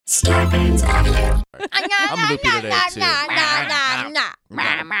Scarpins Audio. I'm loopy today, too.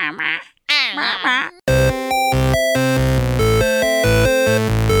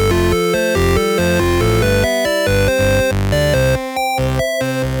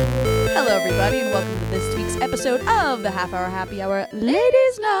 Hello, everybody, and welcome to this week's episode of the Half Hour Happy Hour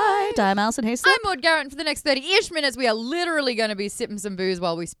Ladies Night. I'm Alison Hastings. I'm Maud Garrett, and for the next 30-ish minutes, we are literally going to be sipping some booze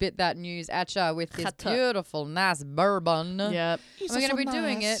while we spit that news at ya with this beautiful, nice bourbon. Yep. And we're going to be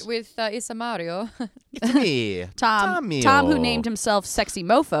doing it with Issa Mario. It's me, Tom, who named himself Sexy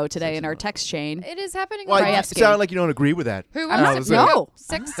Mofo today in our text chain. It is happening. Well, right it after. sounded like you don't agree with that. Who I'm wants not- to pick no. up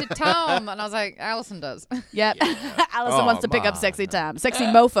Sexy Tom? And I was like, Allison does. Yep. Allison Oh, wants to pick up my. Sexy Tom. Sexy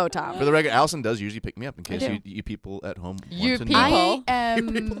Mofo Tom. For the record, Allison does usually pick me up in case do. you people at home You want to people. know. I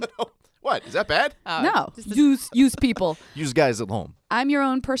am... What? Is that bad? No. Just a- Use people. Use guys at home. I'm your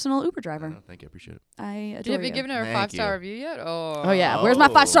own personal Uber driver. Oh, thank you. I appreciate it. I Did you adore have you given her a Thank 5-star you. review yet? Oh, yeah. Where's my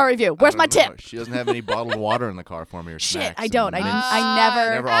 5-star review? Where's I my don't know. tip? She doesn't have any bottled water in the car for me or Shit, snacks. I don't. and I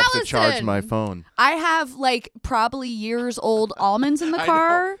never... never opts to charge Allison. my phone. I have, like, probably years old almonds in the I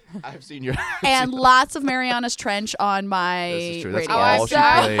car. know. I've seen your... And lots of Mariana's Trench on my This is true. That's radio. all she So-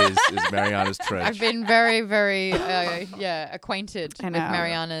 plays is Mariana's Trench. I've been very, very, acquainted I with know.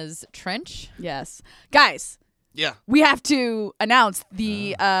 Mariana's Trench. Yes. Guys, Yeah. we have to announce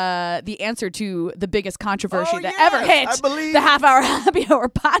the answer to the biggest controversy Oh, that yes, ever hit I believe- the Half Hour Happy Hour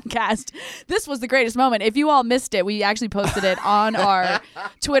podcast. This was the greatest moment. If you all missed it, we actually posted it on our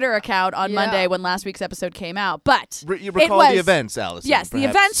Twitter account on Yeah. Monday when last week's episode came out. But You it recall was- the events, Allison? Yes, the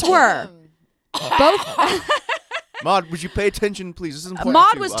perhaps? events were both. Maud, would you pay attention, please? This is important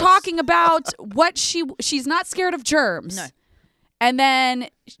Maud to was us. talking about what she's not scared of germs. No. And then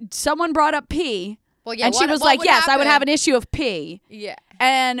someone brought up pee. Well, yeah, And she what- was what like, would yes, I would happen- have an issue of pee. Yeah.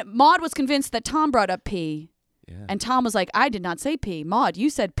 And Maud was convinced that Tom brought up pee. Yeah. And Tom was like, I did not say pee. Maud, you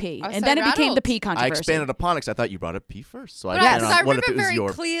said pee. I was And so then it became the rattled. pee I controversy. expanded upon it 'cause I thought you brought up P first. So I But expanded because I on what if remember it was very your...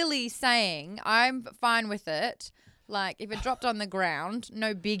 clearly saying, I'm fine with it. Like, if it dropped on the ground,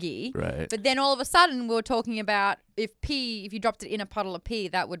 no biggie. Right. But then all of a sudden, we were talking about if you dropped it in a puddle of pee,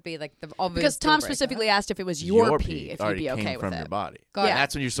 that would be like the obvious because Tom deal breaker. specifically asked if it was your pee, if you'd already be okay came with from it. your body. Got it. And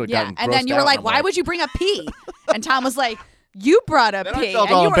that's when you sort of Yeah. got And then you were grossed out, like, and why I'm would you bring up pee? And Tom was like, you brought up Then I pee. felt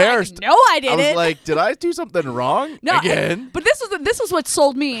and all you were embarrassed. like, no, I I didn't. was like, did I do something wrong? no, Again? But this was what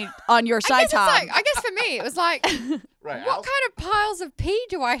sold me on your side, Tom. I guess for me, it was like, Right. what kind of piles of pee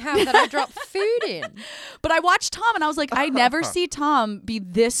do I have that I drop food in? But I watched Tom and I was like, I never see Tom be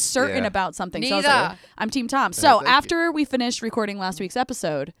this certain Yeah. about something. So I was Neither. like, I'm Team Tom. So thank you. after we finished recording last week's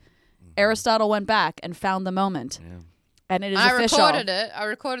episode, Aristotle went back and found the moment. Yeah. And it is I official. recorded it. I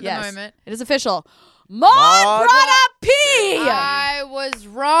recorded Yes, the moment. it is official. Maud brought up pee. I was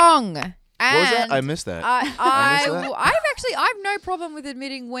wrong. What was that? And I missed that. I missed that? I've no problem with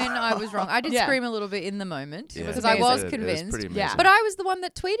admitting when I was wrong. I did Yeah. scream a little bit in the moment Yeah. because It was I was amazing. It was convinced. pretty Yeah. amazing. But I was the one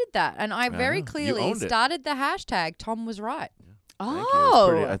that tweeted that, and I very You clearly owned it. started the hashtag Tom was right. Thank you.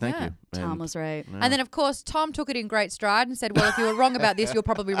 Oh, That's pretty- thank yeah. you. Tom And- was right. yeah. And then, of course, Tom took it in great stride and said, well, if you were wrong about this, you're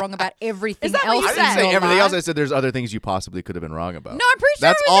probably wrong about everything that what else you I in didn't say your everything life. else. I said there's other things you possibly could have been wrong about. No, I'm pretty sure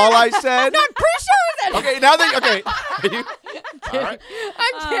That's it was all that. I said. No, I'm pretty sure it was that. Okay, now that okay. All right.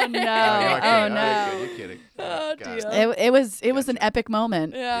 I'm Oh kidding. no! Okay, Oh okay, no! You're kidding. Oh, God. dear. It was an epic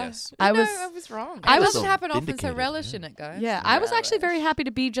moment. Yeah. Yes. I I was- was wrong. I It was doesn't happen often, so vindicated, relish yeah. in it, guys. Yeah, I was actually very happy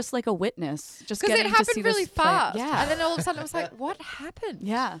to be just like a witness, just Because getting it to see happened really this play. fast. Yeah, And then all of a sudden it was like, what happened?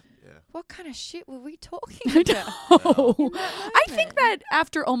 yeah. What kind of shit were we talking I about? know. I think that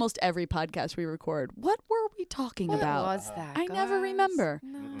after almost every podcast we record, what were we talking What about? was that? I never guys? remember.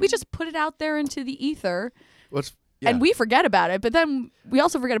 No. We just put it out there into the ether, What's and we forget about it. But then we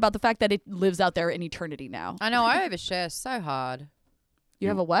also forget about the fact that it lives out there in eternity now. I know, I overshare so hard. You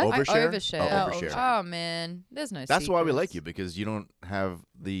have a what? over- I Overshare? overshare. Oh, overshare. Oh, man. There's no That's why we secrets. like you, because you don't have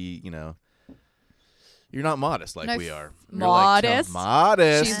the you're not modest like No, we are. You're modest? Like,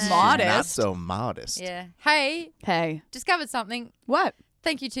 modest. She's Not modest. so modest. Yeah. Hey, Hey, discovered something. what?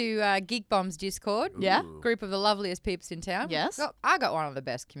 Thank you to Geek Bombs Discord. Yeah. Ooh. Group of the loveliest peeps in town. Yes. I got one of the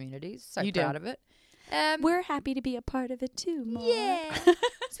best communities. So You do. proud of it. We're happy to be a part of it too. Maud. Yeah.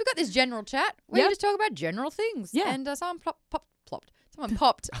 So we got this general chat where Yep. you just talk about general things. Yeah. And someone someone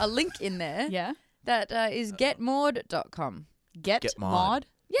popped a link in there Yeah. that is getmaud.com. Getmod.com.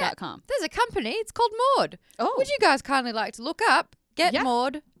 Yeah. There's a company. It's called Maud. Oh. Would you guys kindly like to look up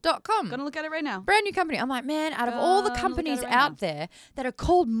Getmord.com. Gonna look at it right now. Brand new company. I'm like, man, out of all the Gonna look at companies it right out now. there that are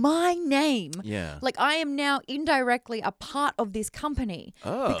called my name, Yeah. like I am now indirectly a part of this company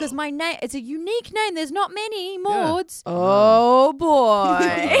because Oh. my name, it's a unique name. There's not many Mords. Oh boy.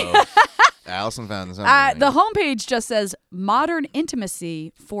 Uh-oh. Allison found something. The homepage just says modern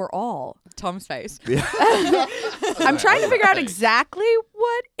intimacy for all. Tom's face. I'm trying to figure out exactly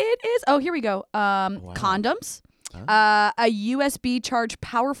what it is. Oh, here we go. Condoms. A USB charged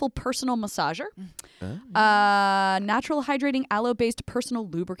powerful personal massager. Natural hydrating aloe-based personal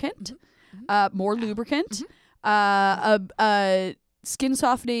lubricant. More lubricant. A skin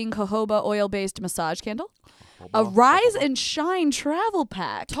softening jojoba oil-based massage candle. A Rise and Shine travel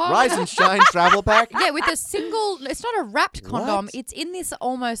pack. Tom, Rise and Shine travel pack. yeah, with a single, it's not a wrapped condom. What? It's in this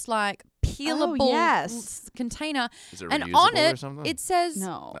almost like peelable yes. container. Is it And reusable on or it, something? it says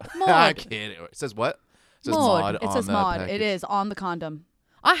No. I Mod. can't. It says what? It says Mod. mod. It on says the mod. package. It is on the condom.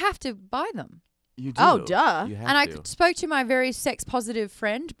 I have to buy them. You do. Oh, duh. You have And I to. spoke to my very sex positive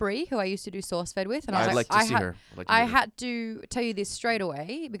friend Brie, who I used to do Source Fed with, and I was I'd like to I see had- her. I'd like to I meet her. had to tell you this straight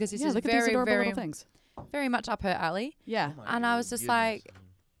away because this Yeah, is look at these very, adorable very, little things. very much up her alley. Yeah. And I was just like,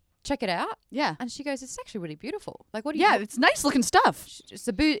 check it out. Yeah. And she goes, it's actually really beautiful. Like, what do you? Yeah, it's nice looking stuff. It's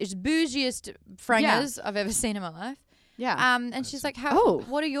the it's bougiest frangers I've ever seen in my life. Yeah. And she's like, how? Oh.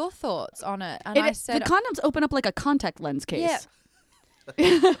 What are your thoughts on it? And I the said, condoms open up like a contact lens case. Yeah.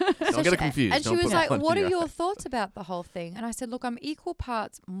 Don't get it confused. And she Don't was put like, one what in are your eye. thoughts about the whole thing? And I said, look, I'm equal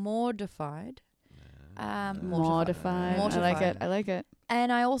parts mortified. Mortified. I like Mortified. it. I like it.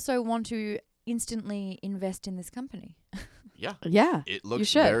 And I also want to instantly invest in this company. Yeah. Yeah. It looks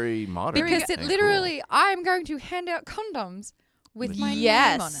should. very modern. Because it and literally, I'm going to hand out condoms with my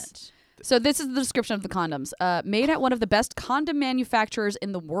Yes. name on it. So this is the description of the condoms. Made at one of the best condom manufacturers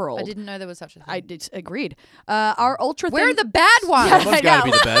in the world. I didn't know there was such a thing. I agreed. Our ultra thin. Where are the bad ones? Yeah. Someone's I got to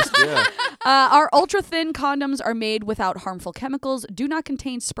know. be the best. Yeah. Our ultra thin condoms are made without harmful chemicals, do not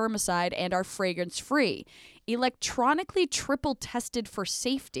contain spermicide, and are fragrance free. Electronically triple tested for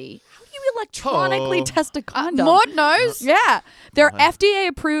safety. How do you electronically Oh. test a condom? Maud knows. Yeah. They're FDA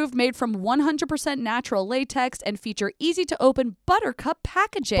approved, made from 100% natural latex, and feature easy to open buttercup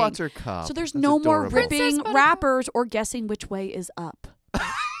packaging. Buttercup. So there's That's no more adorable. ripping Princess Buttercup. wrappers or guessing which way is up.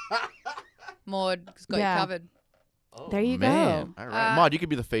 Maud's got Yeah. you covered. There you Man. go. All right. Maud, you could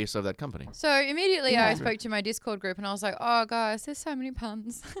be the face of that company. So immediately Yeah. I spoke to my Discord group and I was like, oh, guys, there's so many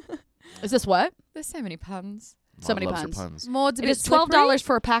puns. Is this what? There's so many puns. So Maud many loves her puns. puns. Maud's a It bit is $12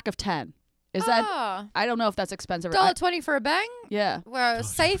 for a pack of 10. Is that? Ah, I don't know if that's expensive. $1.20 for a bang? Yeah. Well, a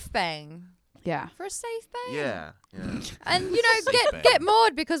safe bang. Yeah. For a safe bang? Yeah. Yeah. And, you know, Safe bang. get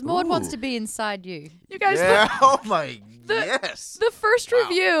Maud because Maud wants Ooh. to be inside you. You guys, Yeah. Oh my. Yes. the first Wow.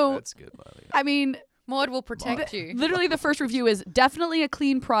 review, That's good, Molly. I mean, Maud will protect you. literally the first review is definitely a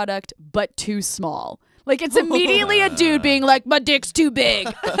clean product, but too small. Like, it's immediately a dude being like, my dick's too big.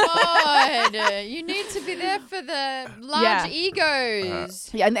 Maud, you need to be there for the large Yeah. egos.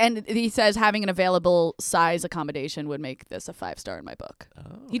 Yeah, and he says having an available size accommodation would make this a 5-star in my book.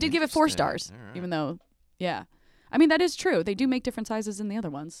 Oh, He did give it 4 interesting. stars, All right. even though, yeah. I mean, that is true. They do make different sizes in the other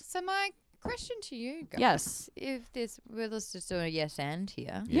ones. So my question to you guys. Yes. If this, well, let's just do a yes and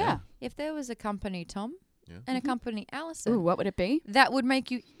here. Yeah. If there was a company, Tom, Yeah. and a company, Allison, Ooh, what would it be? that would make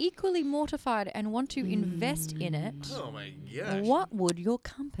you equally mortified and want to invest in it, Oh my gosh. what would your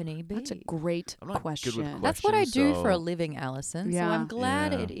company be? That's a great I'm not good with question. That's what I do for a so- living, Allison. So Yeah. I'm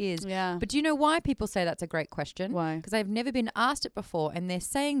glad Yeah. it is. Yeah. But do you know why people say that's a great question? Why? Because they've never been asked it before, and they're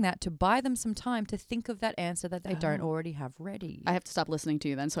saying that to buy them some time to think of that answer that they don't already have ready. I have to stop listening to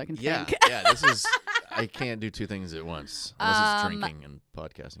you then so I can Yeah. think. Yeah. This is. I can't do two things at once unless it's drinking and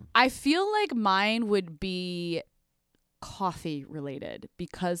podcasting. I feel like mine would be coffee related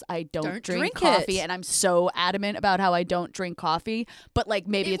because I don't drink coffee it. and I'm so adamant about how I don't drink coffee, but like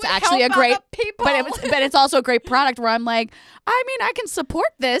maybe It it's would actually a help great other people. but it's also a great product where I'm like, I mean, I can support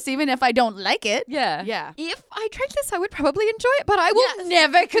this even if I don't like it. Yeah. Yeah. If I drank this, I would probably enjoy it, but I will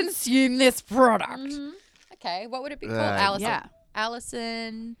never consume this product. Okay, what would it be called? Allison. Yeah.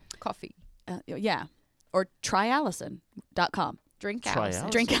 Allison Coffee. Yeah. Or tryallison.com. Drink Try Allison. Allison.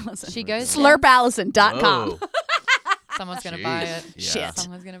 Drink Allison. She goes Slurpallison.com. Whoa. Someone's going to buy Jeez. it. Yeah.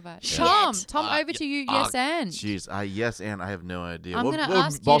 Someone's going to buy it. Shit. Tom, over to you. Yes, and. Jeez, yes, and I have no idea. I'm What gonna would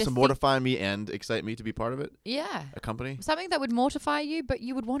ask you to also think- mortify me and excite me to be part of it? Yeah. A company? Something that would mortify you, but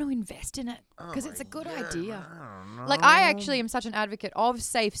you would want to invest in it because it's a good Oh, idea. I don't Like, know. I actually am such an advocate of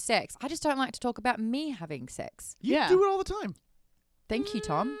safe sex. I just don't like to talk about me having sex. You Yeah. do it all the time, Thank you,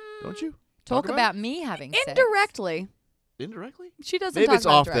 Tom. don't you? Talk about about me having sex. Indirectly. indirectly. She doesn't Maybe talk it's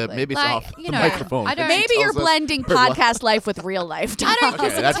about off directly. the maybe it's Like, off you the know, microphone. I don't- Maybe She you're tells us blending her life. podcast life with real life. I don't Okay,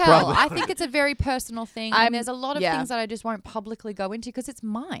 really that's tell. probably- I think it's a very personal thing, I'm- and there's a lot of yeah. things that I just won't publicly go into because it's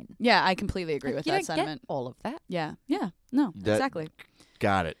mine. Yeah, I completely agree with you that don't sentiment. get all of that. Yeah. No, That- exactly.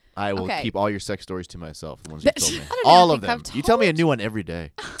 Got it. I will Okay. keep all your sex stories to myself. The ones you told me. I don't All even of think them. I've You tell me a told new one every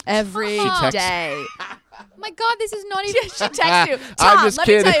day. Every She texts- day. My God, this is not even. She texts you. I'm Tom, just let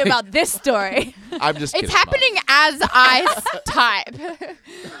me tell you kidding. about this story. I'm just kidding. It's happening as I type.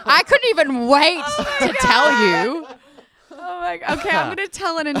 I couldn't even wait to tell you. Oh my God. Okay, I'm gonna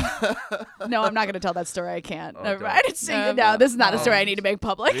tell it. No, I'm not gonna tell that story. I can't. Oh, Never don't. mind. No, this is not a story I Oh. need to make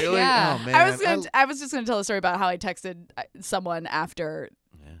public. Really? Yeah. Oh man. I was just gonna tell a story about how I texted someone after.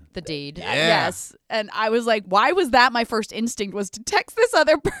 The deed. Yeah. Yes, and I was like, "Why was that? My first instinct was to text this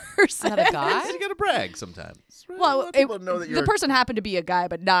other person." Another guy? You gotta brag sometimes. Right? A Well, lot of people know that the you're person happened to be a guy,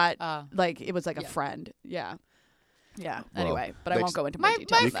 but not Uh, it was like a yeah. friend. Yeah. Yeah. Well, Anyway, but I next- won't go into my more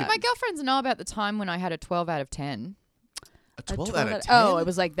details. my, of that. my girlfriends know about the time when I had a 12 out of 10. a A 12 12 out of 10. Oh, it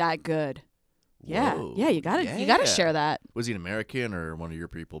was like that good. Yeah. Whoa. Yeah, you gotta Yeah. share that. Was he an American or one of your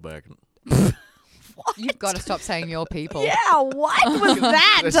people back? You've got to stop saying your people. Yeah, what was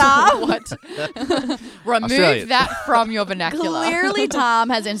that, Tom? What? Remove Australian. that from your vernacular. Clearly, Tom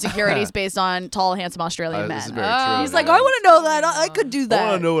has insecurities based on tall, handsome Australian This is men. very Oh, true. He's like, I want to know that. I could do that. I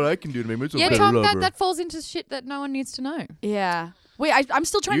want to know what I can do to make myself Yeah, better Tom, lover. that falls into shit that no one needs to know. Yeah. Wait, I'm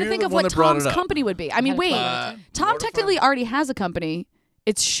still trying You're to think the of one what that brought Tom's it up. company would be. I mean, had a wait. 12 out of 10. Tom Water technically already has a company.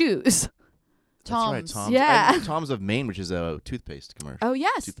 It's shoes. That's right, Tom's. Tom's. Yeah. Tom's of Maine, which is a toothpaste commercial. Oh,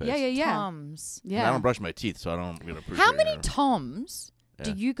 yes. Toothpaste. Yeah. Tom's. And I Yeah. don't brush my teeth, so I don't get appreciate How many it. Toms do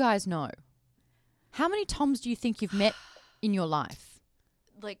Yeah. you guys know? How many Toms do you think you've met in your life?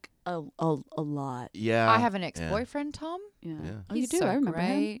 Like a lot. Yeah. I have an ex-boyfriend, Tom. Yeah. Yeah. Oh, you He's do? so I remember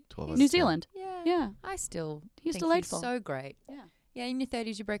him. great. 12 out of New 10. Zealand. Yeah. Yeah. I still He's think delightful. He's so great. Yeah. Yeah, in your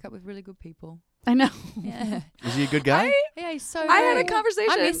 30s, you break up with really good people. I know. Yeah. Is he a good guy? Yeah, he's so I had a great.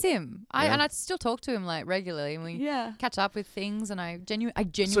 conversation. I miss him. Yeah. And I still talk to him like regularly, and we Yeah. catch up with things, and I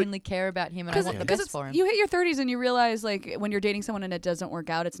genuinely care about him, and I want the best for him. You hit your 30s and you realize, like, when you're dating someone and it doesn't work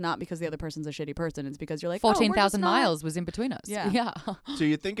out, it's not because the other person's a shitty person. It's because you're like, 14,000 miles was in between us. Yeah. Yeah. So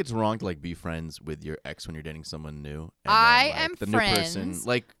you think it's wrong to like be friends with your ex when you're dating someone new? And I then, like, am the new person, friends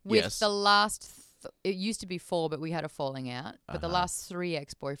like With yes. the last, it used to be 4, but we had a falling out. But the Uh-huh. last 3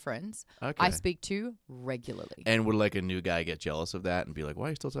 ex-boyfriends, okay. I speak to regularly. And would like a new guy get jealous of that and be like, "Why are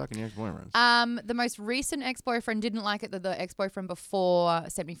you still talking to your ex-boyfriends?" The most recent ex-boyfriend didn't like it that the ex-boyfriend before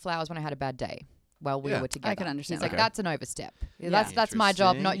sent me flowers when I had a bad day. Well, we Yeah. were together. I can understand He's like, that. that's an overstep. Yeah. That's my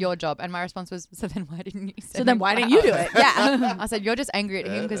job, not Interesting. your job. And my response was, so then why didn't you? So then why didn't you do it? Yeah. I said, you're just angry at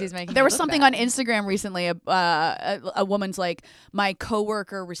him because he's making. There you was look something bad. on Instagram recently. A woman's like, my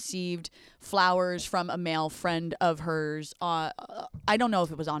coworker received flowers from a male friend of hers. I don't know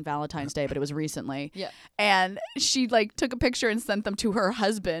if it was on Valentine's Day, but it was recently. Yeah. And she like took a picture and sent them to her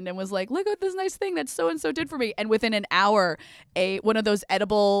husband and was like, "Look at this nice thing that so and so did for me." And within an hour, one of those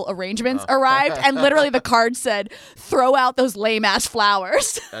edible arrangements arrived, and literally the card said, "Throw out those lame ass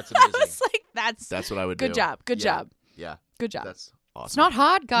flowers." That's I amazing. was like, "That's what I would do. good job, good Yeah. job, Yeah. good job." That's awesome. It's not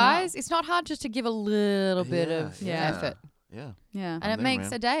hard, guys. It's not hard just to give a little bit Yeah, of yeah. effort. Yeah. Yeah. And I'm it there, makes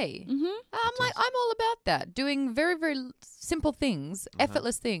man. a day. Mm-hmm. I'm all about that. Doing very, very simple things,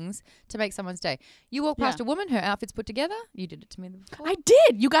 effortless things to make someone's day. You walk past Yeah. a woman, her outfit's put together. You did it to me before. I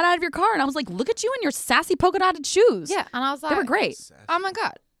did. You got out of your car, and I was like, "Look at you in your sassy polka dotted shoes." Yeah, and I was like, they were great. oh my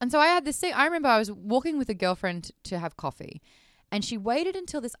God. And so I had this thing. I remember I was walking with a girlfriend to have coffee, and she waited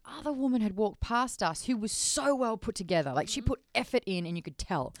until this other woman had walked past us who was so well put together. Like she put effort in, and you could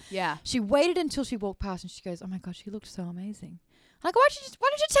tell. Yeah. She waited until she walked past, and she goes, "Oh my God, she looked so amazing." I'm like, why did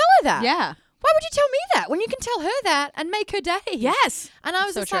you tell her that? Yeah. Why would you tell me that when you can tell her that and make her day? Yes. And I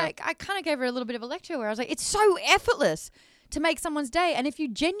was So just true. like, I kind of gave her a little bit of a lecture where I was like, it's so effortless to make someone's day. And if you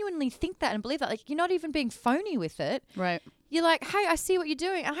genuinely think that and believe that, like you're not even being phony with it. Right. You're like, hey, I see what you're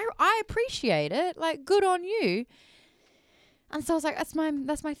doing. And I appreciate it. Like, good on you. And so I was like, that's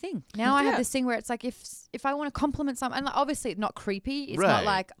my thing. Now I have Yeah. this thing where it's like, if I want to compliment someone, and like, obviously it's not creepy. It's Right. not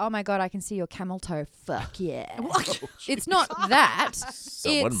like, oh my God, I can see your camel toe. Fuck yeah. It's not that.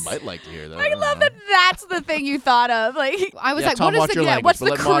 Someone It's- might like to hear that. I love that. That's the thing you thought of. Like, I was Yeah, like, Tom, what is watch the your language, what's but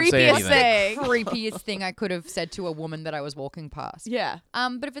the let Maud say creepiest anything. thing? creepiest thing I could have said to a woman that I was walking past? Yeah.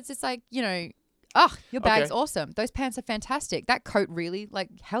 But if it's just like, you know, oh, your bag's Okay. awesome. Those pants are fantastic. That coat really, like,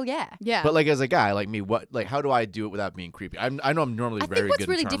 hell yeah. Yeah. But like as a guy like me, how do I do it without being creepy? I know I'm normally I think very what's good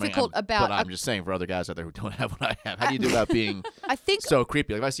really and charming, difficult about but I'm just saying for other guys out there who don't have what I have, how do you do it without being I think so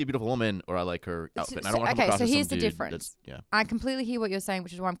creepy? Like if I see a beautiful woman or I like her outfit, and I don't want to come okay, across so as here's some the dude difference. that's- I completely hear what you're saying,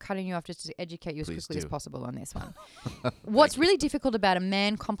 which is why I'm cutting you off just to educate you as Please quickly as do. possible on this one. What's really difficult about a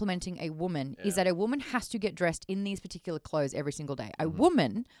man complimenting a woman is that a woman has to get dressed in these particular clothes every single day. A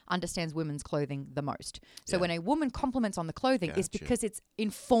woman understands women's clothing the most. So Yeah. when a woman compliments on the clothing, it's Gotcha. because it's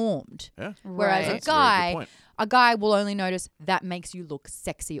informed. Yeah. Whereas Right. a That's a very good guy, point. a guy will only notice that makes you look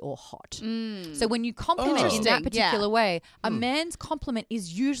sexy or hot. So when you compliment in that Interesting, yeah. particular way, a man's compliment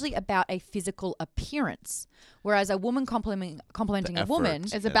is usually about a physical appearance, whereas a woman complimenting The a woman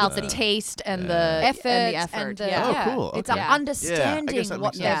effort. it's about Yeah. the taste and Yeah. the effort and the effort. the, yeah. Oh, yeah. cool. It's Okay. Yeah. Yeah, I understanding guess that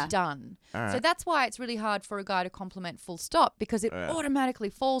what makes they've sense. done. All right. So that's why it's really hard for a guy to compliment full stop, because it Yeah. automatically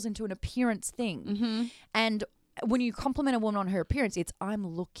falls into an appearance thing. Mm-hmm. And when you compliment a woman on her appearance, it's I'm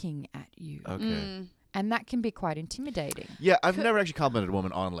looking at you. Okay. Mm. And that can be quite intimidating. Yeah, I've never actually complimented a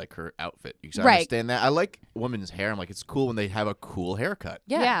woman on like her outfit. Because I Right. understand that. I like women's hair. I'm like, it's cool when they have a cool haircut.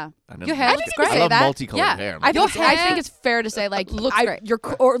 Yeah. I know Your hair looks great. I love That- multicolored yeah. hair. I'm I like, think, Your I hair think it's fair to say like looks I, great. you're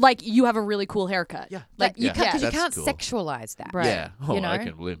or like you have a really cool haircut. Yeah. Like you yeah. can't, 'cause you That's can't cool. sexualize that. Right. yeah. Oh, You know? I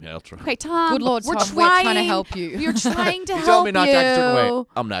can believe me. I'll try. Okay, Tom. Good Lord, we're Tom, trying, we're trying to help you. You're trying to You help tell me not to act a certain way. you.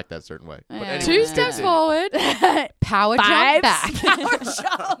 I'm gonna act that certain way. But Yeah. anyway, 2 steps forward, power jump Five back. Power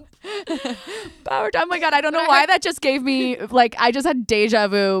jump. Power jump. Oh my god, I don't know why that just gave me like I just had deja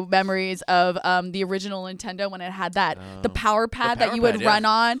vu memories of the original Nintendo when it had that the power pad that power you would pad, yeah. run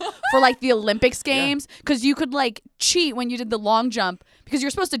on for like the Olympics games because you could like cheat when you did the long jump because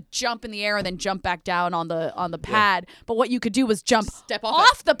you're supposed to jump in the air and then jump back down on the pad. But what you could do was jump Step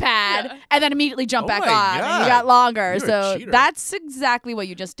off the pad and then immediately jump Oh back my on, and God. you got longer. You're a So cheater. that's exactly what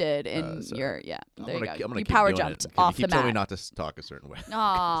you just did in So your I'm There you gonna, go. I'm gonna You keep power doing jumped it. off you the keep telling me mat. not to talk a certain way.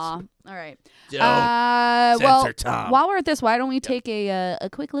 Aw. All right. Don't Well, censor Tom. while we're at this, why don't we take a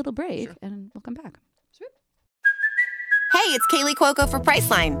quick little break and we'll come back. Hey, it's Kaylee Cuoco for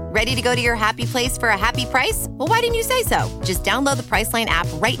Priceline. Ready to go to your happy place for a happy price? Well, why didn't you say so? Just download the Priceline app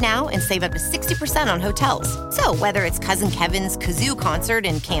right now and save up to 60% on hotels. So whether it's Cousin Kevin's Kazoo Concert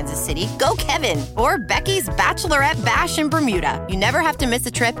in Kansas City, go Kevin, or Becky's Bachelorette Bash in Bermuda, you never have to miss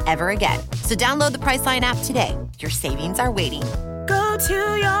a trip ever again. So download the Priceline app today. Your savings are waiting. Go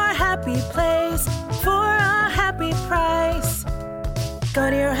to your happy place for a happy price. Go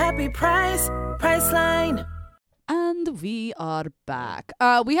to your happy price, Priceline. And we are back.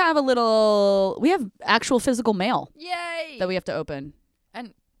 We have actual physical mail Yay! that we have to open.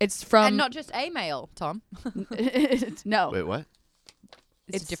 and It's from and not just a male, Tom. no. Wait, what?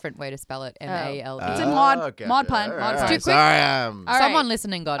 It's a different way to spell it. M-A-L-E. It's in mod gotcha. pun. All Mod right. pun. Too quick. Sorry, All right. Someone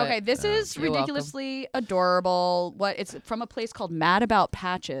listening got Okay, it. this is You're welcome. ridiculously adorable. What it's from a place called Mad About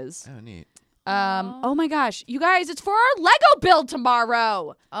Patches. Oh, neat. Oh my gosh, you guys, it's for our Lego build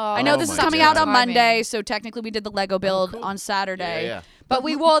tomorrow. I know Oh this is my coming out God. on Monday, so technically we did the Lego build cool. on Saturday. Yeah. But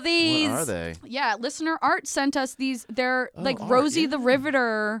we wore these. What are they? Yeah, listener Art sent us these. They're like Art, Rosie yeah. the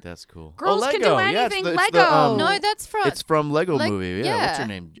Riveter. That's cool. Girls oh, can do Lego. Yeah, it's anything the- it's Lego. the, No, that's from. It's from Lego like- movie. Yeah. What's her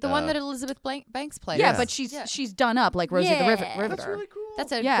name? The one that Elizabeth Banks played. Yeah, Yeah. but she's done up like Rosie the Riveter. That's really cool.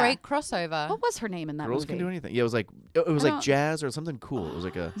 That's a Yeah. great crossover. What was her name in that Girls movie? can do anything. Yeah, it was like it was I like don't- jazz or something cool. It was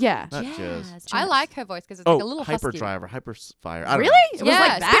like a Yeah. not jazz. I like her voice because it's Oh, like a little husky. hyperdrive or hyperfire. I don't Really? know. It was Yeah,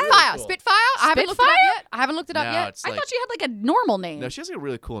 like that? Spitfire. Cool. Spitfire. I haven't looked it up Spitfire? yet. I haven't looked it up No, yet. it's I like thought she had like a normal name. no. She has like a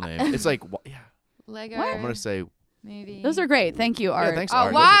really cool name. It's like yeah. Lego. I'm gonna say movie. Those are great. Thank you, Art. thanks, Oh,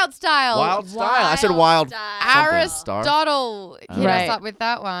 Art. Wild Style. Wild Style. I said wild. something star. Aristotle hit Right. us up with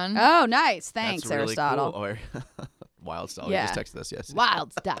that one. Oh, nice. Thanks, That's really Aristotle. Cool. Oh, Wild Style. Yeah. You just texted us. Yes.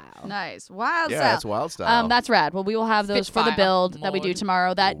 Wild Style. Nice. Wild Yeah, style. that's Wild Style. That's rad. Well, we will have those for the Spitfire build that we do mode.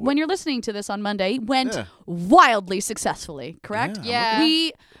 tomorrow. That when you're listening to this on Monday went Yeah. wildly successfully. Correct? Yeah.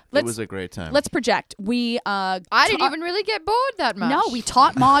 We it was a great time. let's project. We I didn't even really get bored that much. no. We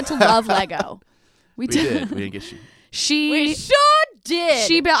taught Maud to love Lego. we did. We didn't get. She We sure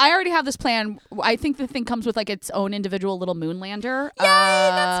did. I already have this plan. I think the thing comes with like its own individual little moon lander. Yay,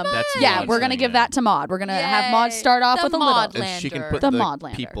 that's mine. That's Yeah, Maud's we're gonna thing, give yeah. that to Maud. We're gonna have Yay. Maud start off The with a Maud little. And she can Lander. put The the Maud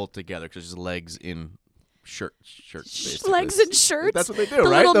Lander. people together because there's legs in shirts. Basically. Legs and shirts. That's what they do, the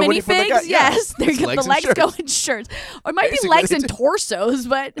right? little When you put the minifigs. guy- yeah. Yes, they're It's the legs and legs go shirts. in shirts, or it might be Basically, legs they and do. torsos,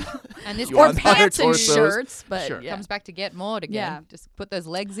 but And this You or want their pants and torsos? shirts. But Sure. yeah. comes back to get more again. Yeah. Just put those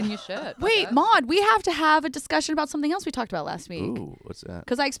legs in your shirt. Wait, Maud, we have to have a discussion about something else we talked about last week. Ooh, what's that?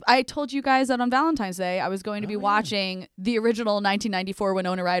 Because I told you guys that on Valentine's Day I was going to be watching the original 1994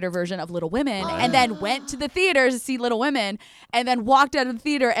 Winona Ryder version of Little Women, and then went to the theater to see Little Women, and then walked out of the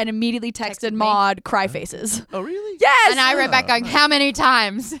theater and immediately texted me. Maud cry faces. Oh, really? Yes. And I wrote back going, how many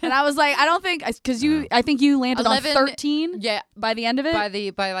times? And I was like, I don't think because I think you landed 11 on 13. Yeah. By the end of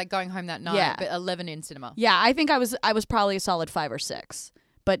it. By like going home that night. Yeah. But 11 in cinema. Yeah, I think I was probably a solid 5 or 6.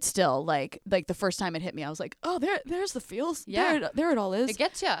 But still, like the first time it hit me, I was like, oh, there's the feels. Yeah. There it all is. It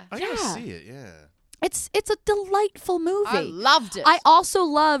gets you. I gotta see it. Yeah. It's a delightful movie. I loved it. I also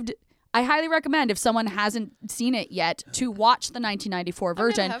loved. I highly recommend if someone hasn't seen it yet to watch the 1994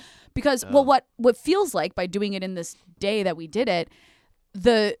 version have. because what feels like by doing it in this day that we did it,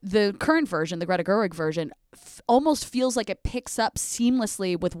 the current version, the Greta Gerwig version, almost feels like it picks up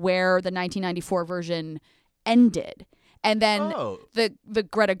seamlessly with where the 1994 version ended. And then the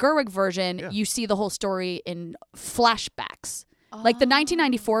Greta Gerwig version, you see the whole story in flashbacks. Like the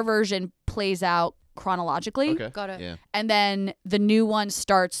 1994 version plays out chronologically. Okay. Got it. Yeah. And then the new one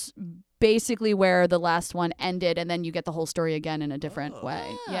starts basically where the last one ended, and then you get the whole story again in a different way.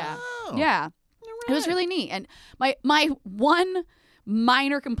 Yeah. Oh. Yeah. It was really neat. And my one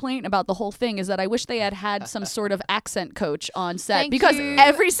minor complaint about the whole thing is that I wish they had some sort of accent coach on set Thank because you.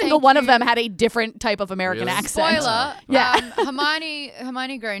 every single Thank one of you. them had a different type of American Really? accent. Spoiler. Yeah.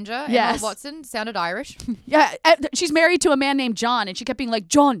 Hermione Granger, Yes. Emma Watson, sounded Irish. Yeah, she's married to a man named John, and she kept being like,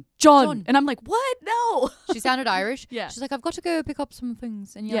 John. And I'm like, what? No. She sounded Irish. Yeah. She's like, I've got to go pick up some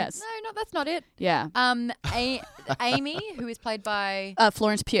things. And you're Yes. like, no, that's not it. Yeah. Amy, who is played by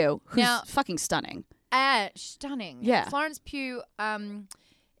Florence Pugh, who's Now- fucking stunning. stunning. Yeah. Florence Pugh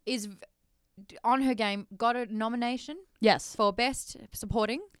is on her game, got a nomination Yes. for Best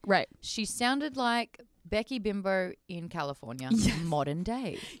Supporting. Right. She sounded like Becky Bimbo in California, modern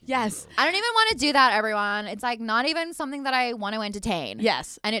day. Yes. I don't even want to do that, everyone. It's like not even something that I want to entertain.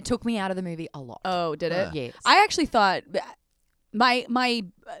 Yes. And it took me out of the movie a lot. Oh, did it? Yes. I actually thought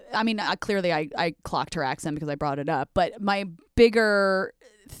clearly I clocked her accent because I brought it up, but my bigger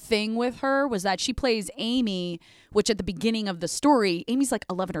thing with her was that she plays Amy, which at the beginning of the story, Amy's like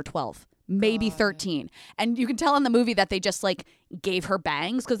 11 or 12, maybe 13. And you can tell in the movie that they just like gave her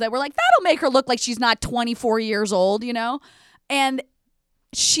bangs because they were like, that'll make her look like she's not 24 years old, you know? And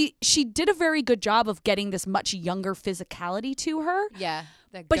she did a very good job of getting this much younger physicality to her. Yeah.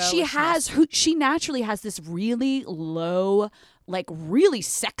 the But she girlishness. she naturally has this really low, like really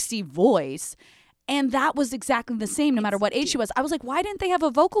sexy voice. And that was exactly the same no matter what age she was. I was like, why didn't they have a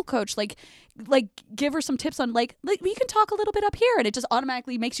vocal coach? Like give her some tips on like we can talk a little bit up here, and it just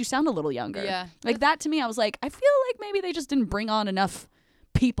automatically makes you sound a little younger. Yeah. Like that to me, I was like, I feel like maybe they just didn't bring on enough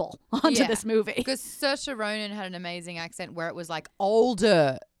people onto Yeah. this movie. Because Saoirse Ronan had an amazing accent where it was like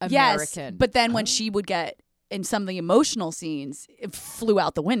older Yes, American. but then when she would get in some of the emotional scenes, it flew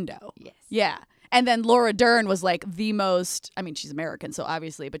out the window. Yes. Yeah. And then Laura Dern was like the most, I mean, she's American, so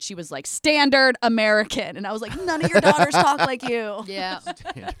obviously, but she was like standard American. And I was like, none of your daughters talk like you. Yeah.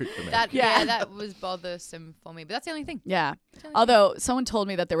 That that was bothersome for me. But that's the only thing. Yeah. Although someone told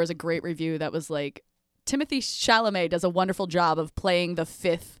me that there was a great review that was like, Timothy Chalamet does a wonderful job of playing the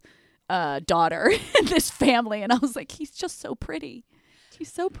fifth daughter in this family. And I was like, he's just so pretty.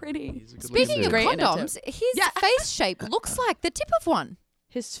 He's so pretty. Speaking of Great in it, too. condoms, his face shape looks like the tip of one.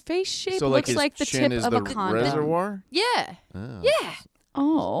 His face shape So looks his like the chin tip is of the a condom. reservoir? Yeah. Oh. Yeah.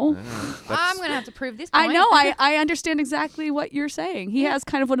 Oh. I'm going to have to prove this I point. know. I understand exactly what you're saying. He has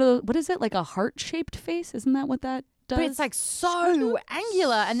kind of one of those, what is it, like a heart-shaped face? Isn't that what that does? But it's like so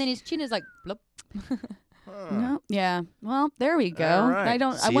angular, and then his chin is like, blop. No, yeah. Well, there we go. All right. I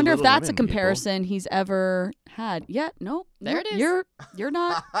don't. I See wonder if Little that's a Women, people. comparison he's ever had. Yeah. No. There nope, it is. You're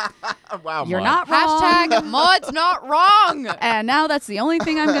not. Wow, You're Maud. not wrong. Hashtag Maud's not wrong. And now that's the only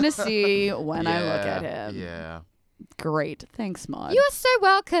thing I'm gonna see when I look at Yeah, him. Yeah. Great. Thanks, Maud. You are so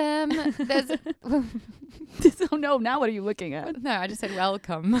welcome. There's Oh no. Now what are you looking at? no, I just said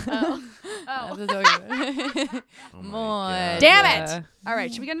welcome. Oh. Oh my Maud. God. Damn it! All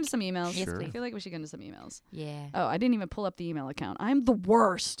right. Should we get into some emails? Yes, Sure. I please. feel like we should get into some emails. Yeah. Oh, I didn't even pull up the email account. I'm the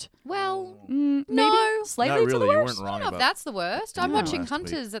worst. Well, Maybe No. slightly Not to really. the You worst. weren't I wrong don't know if about that's the worst. I'm No. watching Last week.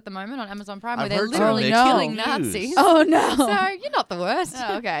 Hunters at the moment on Amazon Prime I've where they're heard some literally mixed killing reviews. Nazis. Oh no. So you're not the worst.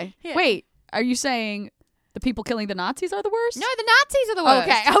 Oh, okay. Yeah. Wait, are you saying the people killing the Nazis are the worst? No, the Nazis are the worst.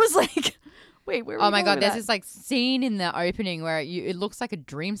 Okay, I was like, wait, where? Are Oh we my going god, with there's that? this like scene in the opening where it looks like a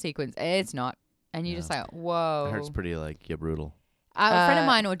dream sequence. It's not. and you're Yeah. just like, whoa. It hurts pretty brutal. A friend of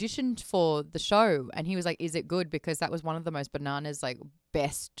mine auditioned for the show, and he was like, "Is it good?" Because that was one of the most bananas,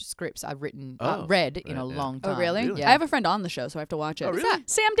 best scripts I've read in a yeah. long time. Oh, really? Really? I have a friend on the show, so I have to watch it. Oh, really?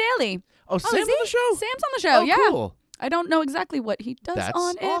 Sam Daly. Oh, Sam's is on the show? Sam's on the show, Oh, yeah. cool. I don't know exactly what he does That's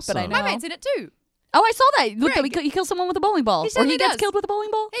on it, but I awesome. know. My mate's in it too. Oh, I saw that. Look, Greg. he kills someone with a bowling ball. He or certainly he gets does. killed with a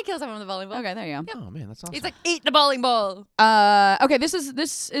bowling ball? He kills someone with a volleyball. Okay, there you go. Oh, man, that's awesome. He's like, eat the bowling ball. Okay, this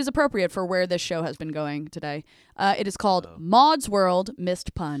is appropriate for where this show has been going today. It is called Maud's World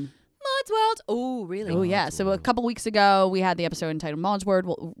Missed Pun. Maud's World. Oh, really? Oh yeah. So a couple weeks ago, we had the episode entitled Maud's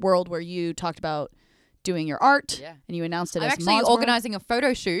World, where you talked about doing your art, Yeah. and you announced it I'm as actually Maud's World. organising a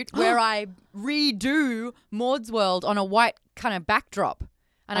photo shoot where I redo Maud's World on a white kind of backdrop,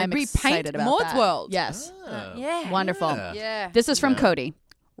 and I'm I repaint excited about Maud's that. World. Yes, Oh. Yeah. wonderful. Yeah. Yeah. This is from Cody.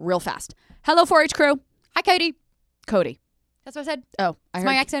 Real fast. Hello, 4-H crew. Hi, Cody. Cody. That's what I said. Oh, I It's heard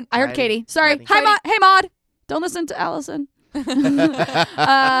my accent. I heard Cody. Katie. Sorry. Cody. Hi, Cody. Maud. Hey, Maud. Don't listen to Allison.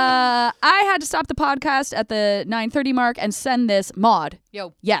 I had to stop the podcast at the 9:30 mark and send this. Maud.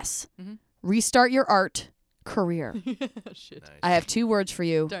 Yo. Yes. Mhm. Restart your art career. Shit. Nice. I have 2 words for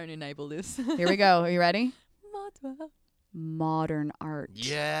you. Don't enable this. Here we go. Are you ready? Maud's World. Modern art.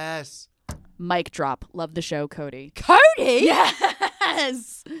 Yes. Mic drop. Love the show, Cody. Cody?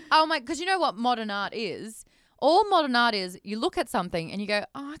 Yes. Oh my, because you know what modern art is? All modern art is you look at something and you go,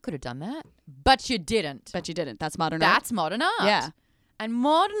 oh, I could have done that. But you didn't. Bet you didn't. That's modern art. That's modern art. Yeah. And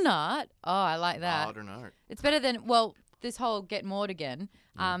modern art, oh, I like that. Modern art. It's better than, well, this whole Get Maud again.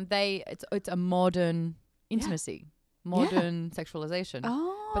 It's a modern intimacy, modern sexualization.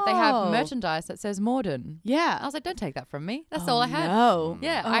 Oh. But they have merchandise that says modern. I Yeah. was like, don't take that from me. That's all I had. No.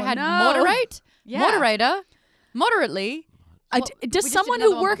 Yeah, Oh, I had no. moderate, Yeah. moderator, moderately. Well, we Does just did someone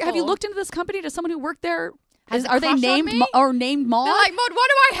another who one work? Have you before. looked into this company? Does someone who worked there? Has a Are they crush on named me? named Maud? They're like, Maud, what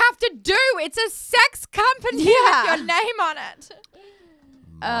do I have to do? It's a sex company Yeah. with your name on it.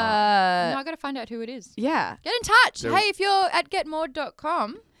 No, I got to find out who it is. Yeah. Get in touch. There- Hey, if you're at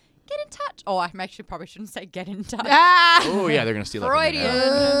getmaud.com, get in touch. Oh, I actually probably shouldn't say get in touch. Ah. Oh, yeah, they're going to steal that from you Freudian.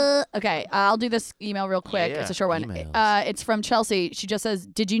 now. Okay, I'll do this email real quick. Yeah, It's a short one. emails. It's from Chelsea. She just says,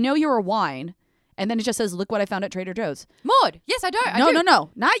 "Did you know you were wine?" And then it just says, "Look what I found at Trader Joe's." Maud, yes, I do. No,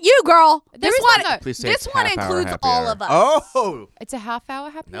 not you, girl. There This is one, one, though. Please say this it's one half hour, includes happy all hour. of us. Oh. It's a half hour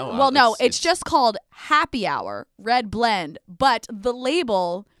happy No, hour? Well, no, it's- it's just called Happy Hour Red Blend, but the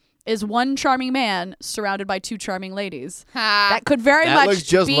label is one charming man surrounded by 2 charming ladies. Ha. That could very That much looks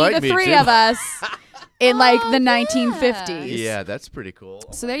just be like the me, 3 too. of us in like Oh, the yeah. 1950s. Yeah, that's pretty cool.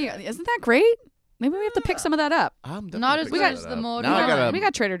 So there you go. Isn't that great? Maybe we have to pick some of that up. I'm Not definitely as picking good that as the up. modern Now I one. gotta, We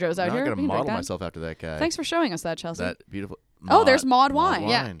got Trader Joe's out now here. I We gotta can drink model that. myself after that guy. Thanks for showing us that, Chelsea. That beautiful. Oh, there's Maud wine.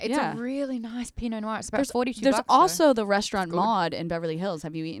 Yeah, wine. it's Yeah. a really nice Pinot Noir. It's about There's 42 There's bucks. though. also the restaurant good. Maud in Beverly Hills.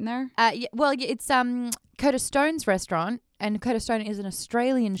 Have you eaten there? It's Curtis Stone's restaurant, and Curtis Stone is an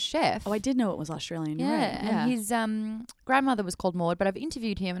Australian chef. Oh, I did know it was Australian. You're Yeah, right. and his grandmother was called Maud, but I've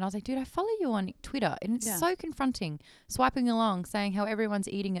interviewed him, and I was like, dude, I follow you on Twitter, and it's Yeah. so confronting, swiping along, saying how everyone's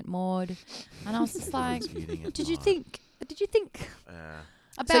eating at Maud, and I was just like, Eating at did you Maud. think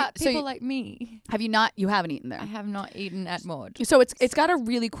about so people you- like me? Have you not? You haven't eaten I there. have not eaten at Maud. So it's got a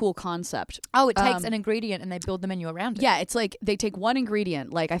really cool concept. Oh, it takes Um, an ingredient and they build the menu around it. Yeah, it's like they take one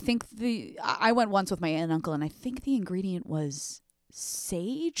ingredient. Like I think I went once with my aunt and uncle, and I think the ingredient was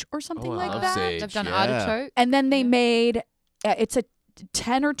sage or something I like love that. sage. I've done yeah. artichoke. And then they Yeah. made it's a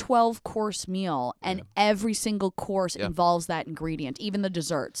 10 or 12 course meal, and every single course Yeah. involves that ingredient, even the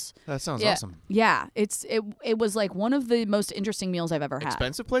desserts. That sounds Yeah. awesome. Yeah, it was like one of the most interesting meals I've ever had.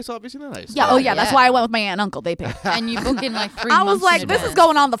 Expensive place, obviously. Nice. Yeah, oh yeah, that's Yeah. why I went with my aunt and uncle. They paid. And you book in like 3 I months was like, in this is advance.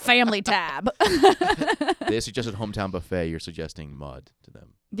 going on the family tab. They suggested hometown buffet. You're suggesting Maud to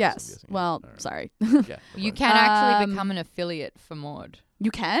them. Yes. guessing. Well, All right. sorry. Yeah. You can actually Um, become an affiliate for Maud.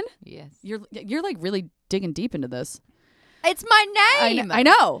 You can? Yes. You're like really digging deep into this. It's my name. I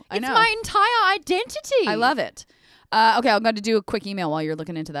know. It's my entire identity. I love it. Okay, I'm going to do a quick email while you're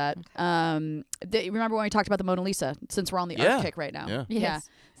looking into that. Remember when we talked about the Mona Lisa? Since we're on the Yeah. art kick right now. Yeah. Yeah. Yes.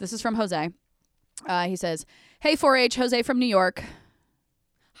 This is from Jose. He says, "Hey 4-H, Jose from New York.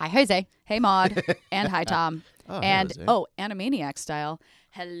 Hi, Jose. Hey Maud, and hi Tom, Oh, and Jose. Animaniac style.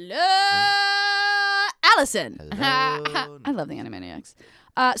 Hello, Allison. Hello. I love the Animaniacs.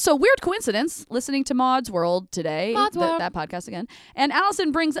 So weird coincidence, listening to Maud's World today, Maud's World. that podcast again, and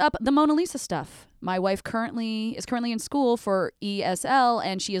Allison brings up the Mona Lisa stuff. My wife is currently in school for ESL,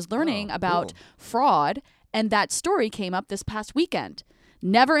 and she is learning Oh, about cool. fraud, and that story came up this past weekend.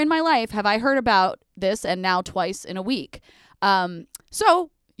 Never in my life have I heard about this, and now twice in a week. So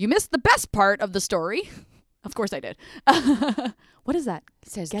you missed the best part of the story. Of course I did. What is that? It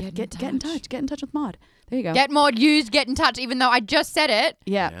says Get in touch. Get in touch with Maud. There you go. Get Maud used, get in touch, even though I just said it.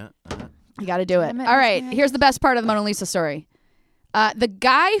 Yeah. You got to do it. Damn it. All right. Here's the best part of the Mona Lisa story. The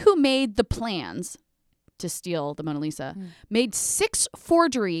guy who made the plans to steal the Mona Lisa made 6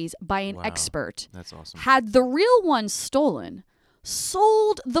 forgeries by an Wow. expert. That's awesome. Had the real one stolen,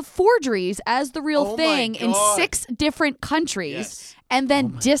 sold the forgeries as the real Oh my thing in God. 6 different countries, Yes. and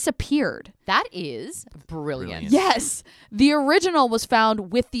then disappeared. That is brilliant. Brilliant. Yes. The original was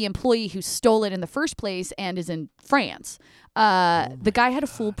found with the employee who stole it in the first place and is in France. The guy had a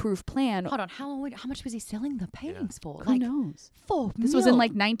foolproof plan. Hold on, how much was he selling the paintings for? Who knows? This was in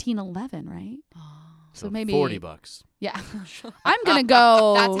like 1911, right? So maybe $40. Yeah. I'm gonna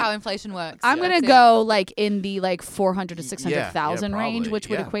go. That's how inflation works. I'm gonna That's it. go like in the like 400 to 600,000 yeah, range, probably, which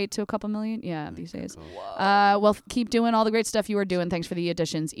would yeah. equate to a couple million. Yeah, these days. Well, keep doing all the great stuff you are doing. Thanks for the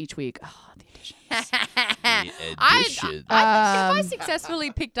additions each week. Oh, the additions. I think if I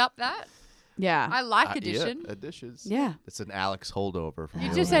successfully picked up that, Yeah. I like addition. Additions. Yeah. It's an Alex holdover from You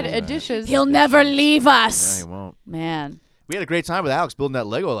the just old said days. additions. He'll never leave Yeah, us. he won't. Man. We had a great time with Alex building that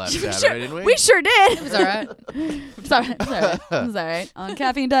Lego last Saturday, didn't we? We sure did. It's all right. It's all right. It's all right. It's all right. On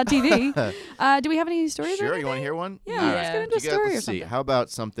caffeine.tv. Do we have any stories? or Sure, you want to anything? hear one? Yeah, All let's right. get into a You guys- story or let's see. something. How about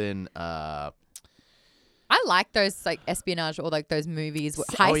something? I like those like espionage or like those movies, Oh,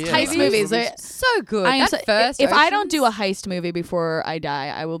 heist, yeah, Heist movies. They're- So good. I am That so- first if I don't do a Oceans, heist movie before I die,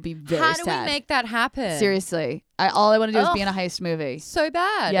 I will be very how do sad. we make that happen? Seriously. All I want to do is be in a Ugh. heist movie. So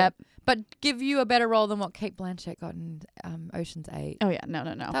bad. Yep. But give you a better role than what Kate Blanchett got in Ocean's 8. Oh yeah, no.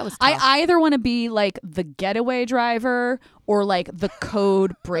 That was tough. I either want to be like the getaway driver or like the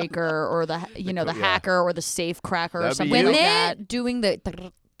code breaker or the yeah. hacker or the safe cracker or That'd be something When you. like they're that. doing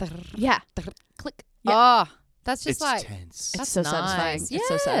the Yeah. click. Yeah. Oh, that's just It's like tense. It's That's so satisfying. nice. It's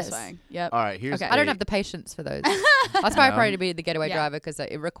so Yes. satisfying. Yep. All right, here's. Okay. I don't have the patience for those. That's why I No. probably to be the getaway Yeah. driver because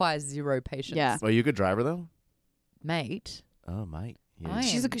it requires zero patience. Yeah. Are you a good driver though? Mate. Oh, mate. I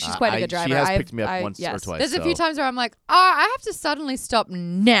She's am. quite a good driver. She has I've- picked me up I- once or yes. twice. There's a few so- times where I'm like, oh, I have to suddenly stop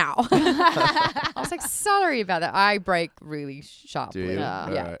now. I was like, sorry about that. I brake really sharply. Do you? Yeah.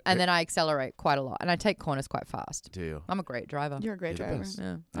 All Yeah. right. And then I accelerate quite a lot. And I take corners quite fast. Do you? I'm a great driver. You're a great You're the driver. best.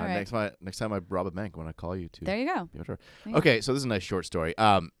 Yeah. All right. Next time I rob a bank, when I call you to. There you go. be able to- Yeah. Okay, so this is a nice short story.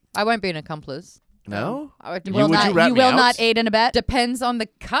 I won't be an accomplice. No. I would, You Would will you not. rat You me will out? not aid and abet. depends on the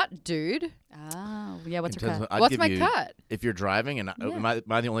cut, dude. Oh, yeah. What's your cut? I'd What's give my you- cut? If you're driving and Yeah. am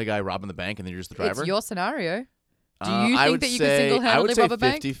I the only guy robbing the bank and then you're just the driver? It's your scenario. Do you I think would that you could say- single-handedly I would say rob a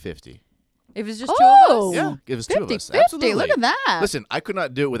bank? 50-50. If it's just two of Oh. us? Yeah, if it's two of us. 50-50. Absolutely. Look at that. Listen, I could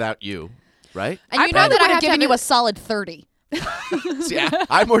not do it without you, right? And I you know probably that I would have have to given have you a solid 30. See,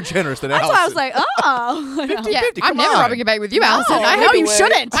 I'm more generous than That's Allison. why I was like, oh. Yeah, 50, I'm come never on. robbing a bank with you, No, Allison. I know hope you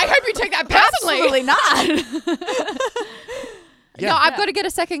shouldn't. I hope you take that personally. Absolutely not. No, I've got to get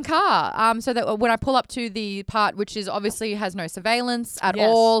a second car, so that when I pull up to the part which is obviously has no surveillance at Yes.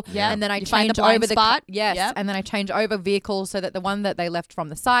 all, Yeah. and then I You find the change blind over the spot. yes, Yep. and then I change over vehicle so that the one that they left from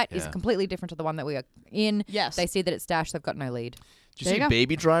the site is Yeah. completely different to the one that we are in. Yes. They see that it's dashed, they've got no lead. Did There you you see go.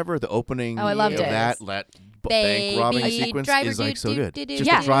 Baby Driver? The opening Oh, I loved of it. that bank robbing Baby sequence Driver, is like so good. do, Just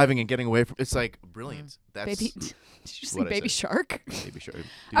Yeah. the driving and getting away from it's like brilliant. That's Baby, did you say what I Baby said. Shark? Baby Shark.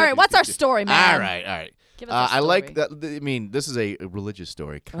 All right, what's our story, man? All right. Give us a I like story. that. I mean, this is a religious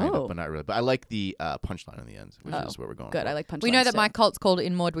story, kind Oh. of, but not really. But I like the punchline in the end, which Oh, is where we're going. Good. for. I like punchlines. We know that too. my cult's called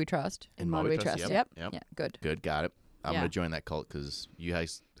In Maud We Trust. In Maud We Trust, yep. Yeah, good. Good, got it. I'm Yeah. gonna join that cult because you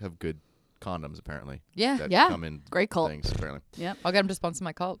guys have good condoms, apparently. Yeah. That Yeah. come in Great cult. things, apparently. Yep. I'll get him to sponsor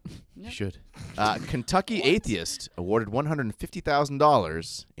my cult. You should. Kentucky atheist awarded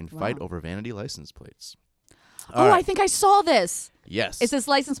 $150,000 in fight Wow. over vanity license plates. Oh, All right. I think I saw this. Yes. Is this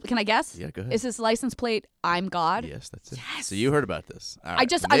license? Can I guess? Yeah, go ahead. Is this license plate? I'm God. Yes, that's it. Yes. So you heard about this. All I right.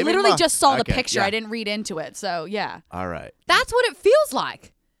 just, Maybe I literally not. just saw the Okay, picture. yeah. I didn't read into it. So yeah. All right. That's what it feels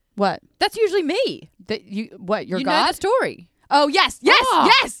like. What? That's usually me. That you? What? You're you know God? the story. Oh yes, yes, Oh.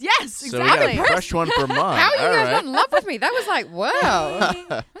 yes. So we Exactly. got a fresh one for mine. How are you All guys right. not in love with me? That was like,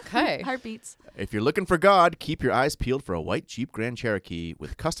 wow. Okay. Heartbeats. If you're looking for God, keep your eyes peeled for a white Jeep Grand Cherokee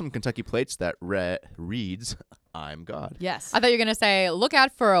with custom Kentucky plates that reads, "I'm God." Yes. I thought you were going to say, look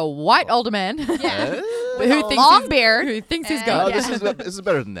out for a white older man Yeah. who a thinks long he's, beard. who thinks he's And- God. Oh, Yeah. this is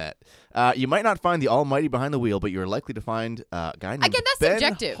better than that. You might not find the Almighty behind the wheel, but you're likely to find a guy named Again, that's Ben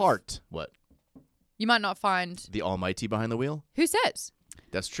subjective. Hart. What? You might not find. The Almighty behind the wheel? Who says?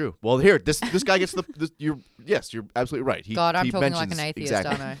 That's true. Well, here, this guy gets you're absolutely right. He, God, I'm he talking like mentions- an atheist,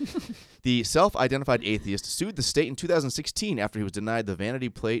 exactly. aren't I? The self-identified atheist sued the state in 2016 after he was denied the vanity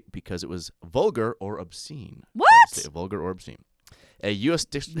plate because it was vulgar or obscene. What? Vulgar or obscene. A U.S.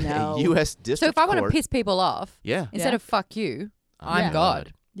 No. district So if I want to court- piss people off, yeah, instead Yeah. of fuck you, I'm I'm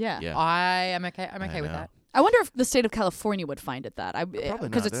God. Yeah. Yeah. I am okay. I'm I okay with know. that. I wonder if the state of California would find it that. Probably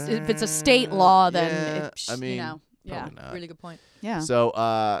Because not. if it's a state law, then Yeah, it, I mean, you know, yeah, Probably not. Really good point. yeah. So,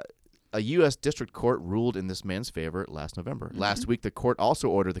 a U.S. district court ruled in this man's favor last November. Mm-hmm. Last week, the court also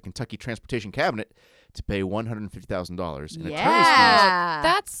ordered the Kentucky Transportation Cabinet to pay $150,000 in attorney's fees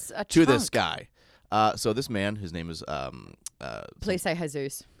That's a to chunk. this guy. So this man, his name is Please say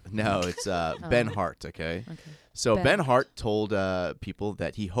Jesus. no, it's Ben Hart. Okay. So Ben Ben Hart told people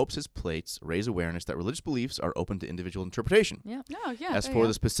that he hopes his plates raise awareness that religious beliefs are open to individual interpretation. Yeah. Oh, yeah. As there for you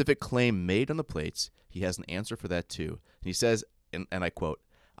the specific claim made on the plates, he has an answer for that too. And he says, and I quote,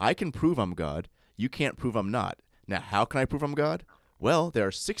 "I can prove I'm God. You can't prove I'm not. Now, how can I prove I'm God? Well, there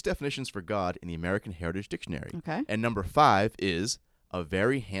are 6 definitions for God in the American Heritage Dictionary. Okay. And number 5 is a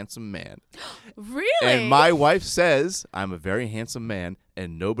very handsome man. go. Really? And my wife says I'm a very handsome man,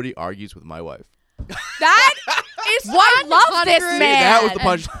 and nobody argues with my wife." That is I love this 100. man. That was the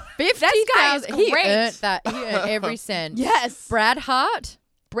punch. 50,000. He great. earned that. He earned every cent. Yes. Brad Hart.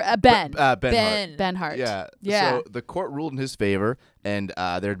 Ben. Ben Hart. Ben Hart. Yeah. Yeah. So the court ruled in his favor, and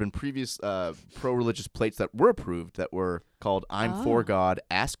there had been previous pro-religious plates that were approved that were called "I'm for God,"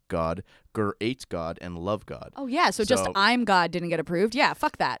 "Ask God," "Gur ate God," and "Love God." Oh, yeah. So just So- I'm God didn't get approved. Yeah,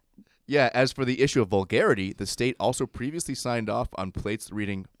 fuck that. Yeah. As for the issue of vulgarity, the state also previously signed off on plates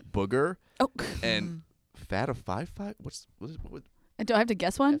reading "booger" Oh, and "fat-a-5-5." What do I have to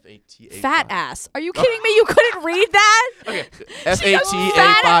guess one? F-A-T-A. Fat ass. Are you kidding me? You couldn't read that? Okay. He goes,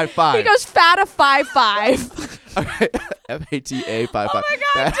 F-A-T-A-5-5. He goes fat a 5'5". Okay. F-A-T-A-5-5. Oh my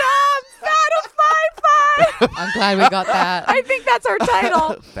God, Tom! Fat a 5'5". I'm glad we got that. I think that's our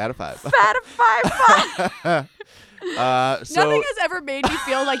title. Fat-a-5. Fat a 5'5". So Nothing has ever made me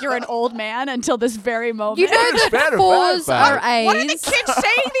feel like you're an old man until this very moment. You know that Better, 4s better. are A's. What are the kids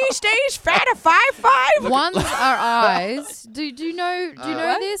saying these days? Fat a 5'5". 1s are I's. Do you know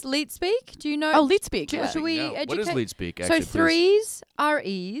what? this? Leet speak? Do you know? Oh, lead speak. Should Yeah. we No. What is educate- lead speak? So Actually, please? 3s are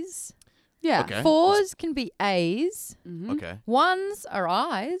E's. Yeah. Okay. 4s can be A's. Okay. 1s are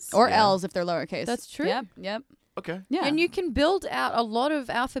I's. Or Yeah. L's if they're lowercase. That's true. Yep. Okay. Yeah. And you can build out a lot of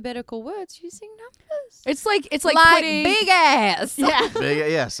alphabetical words using numbers. it's like putting big ass. Yeah.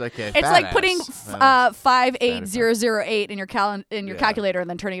 Yes. Okay. It's fat like ass. putting Um, 58008 in your Yeah. calculator and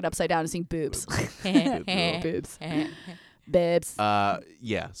then turning it upside down and seeing boobs. Boobs. Bibs.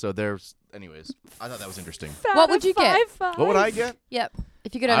 yeah. So there's. Anyways, I thought that was interesting. What would you get? What would I get? Yep.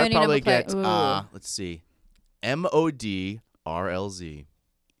 If you could have I'd any number probably plate. get. Let's see. MODRLZ.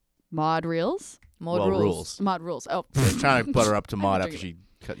 Mod reels? Mod rules. Mod rules. Oh, I was trying to put her up to mod I'm after she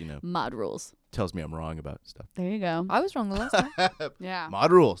mod rules. tells me I'm wrong about stuff. There you go. I was wrong the last time. Yeah.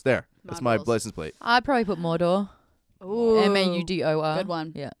 Mod rules. There. That's Mod my rules. license plate. I'd probably put Mordor. Ooh. MAUDOR. Good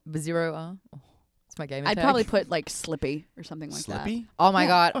one. Yeah. Zero R. It's my game. I'd tag. probably put like Slippy or something like Slippy? Oh my Yeah.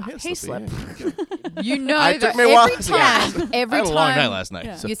 god. Oh, yeah, Hey, Slippy. Slip. Yeah, okay. You know I took that me a while. every time, every I had a long night time last night.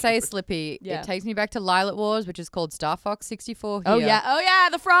 Yeah. so- you say Slippy, Yeah. it takes me back to Lilac Wars, which is called Star Fox 64 that. here. Oh yeah,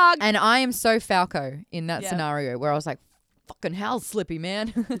 the frog. And I am so Falco in that Yeah. scenario where I was like, fucking hell, Slippy,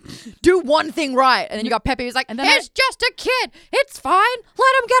 man. Do one thing right. And then you got Peppy who's like, And then it's just a kid. It's fine.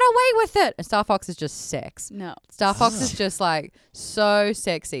 Let him get away with it. And Star Fox is just sex. No. Star Fox is just like so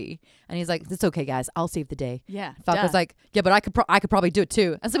sexy. And he's like, it's okay, guys. I'll save the day. Yeah. Falco's duh. like, yeah, but I could probably do it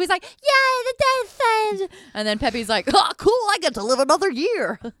too. And so he's like, yay, the day's saved. And then Peppy's like, oh, cool, I get to live another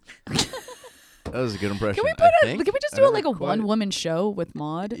year. That was a good impression. Can we just do like a one woman show with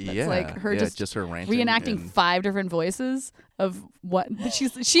Maud? That's Yeah. like her yeah, just her ranting. reenacting and- 5 different voices of what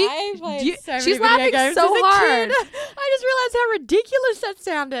she's I played so many she's video laughing games so as a hard. kid. I just realized how ridiculous that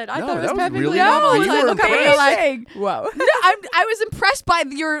sounded. I No, thought it was that was perfectly really normal. good. So You I were look up and you're like, Amazing. whoa. No, I was impressed by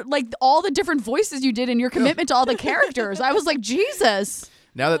your like all the different voices you did and your commitment to all the characters. I was like, Jesus.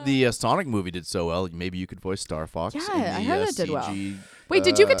 Now that the Sonic movie did so well, maybe you could voice Star Fox. Yeah, in the, I heard that did well. CG, Wait,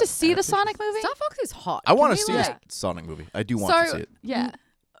 did you get to see the adaptation. Sonic movie? Star Fox is hot. I want to Can see we, a like- Sonic movie. I do want to So- see it. Yeah.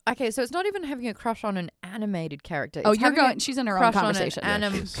 Okay, so it's not even having a crush on an animated character. Oh, It's you're having a going. She's in her own crush conversation. on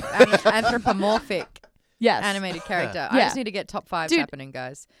an Yeah, anthropomorphic Yes. animated character. I Yeah. just need to get top 5s Dude. happening,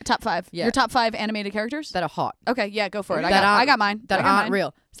 guys. Top 5. Yeah. Your top 5 animated characters. That are hot. Okay. Yeah. Go for it. That I aren't- got mine. That I got aren't mine.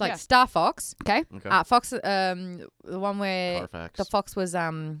 real. It's like Yeah. Star Fox. Okay. Okay. Fox, the one where Carfax. the fox was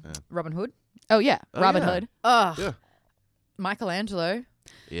Robin Hood. Oh yeah. Oh, Robin yeah. Hood. Ugh. Yeah. Michelangelo.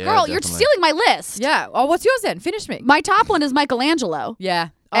 Yeah, Girl, you're definitely. stealing my list. Yeah. Oh, what's yours then? Finish me. My top one is Michelangelo. Yeah.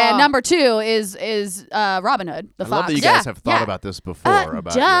 And number 2 is Robin Hood, the I fox. love that you guys have thought about this before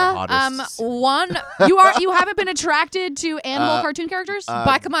about your hottest. One You haven't been attracted to animal cartoon characters?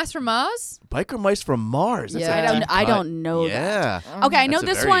 Biker Mice from Mars. Biker Mice from Mars. That's Yeah. a deep I cut. don't know that. Yeah. Okay, I know That's a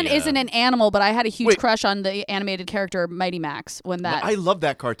this very, one isn't an animal, but I had a huge Wait. crush on the animated character Mighty Max when that. I love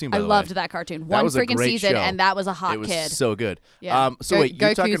that cartoon. By I the way. loved that cartoon. One was a freaking great season, show. and that was a hot It was kid. so good. Yeah. So Go- wait, you're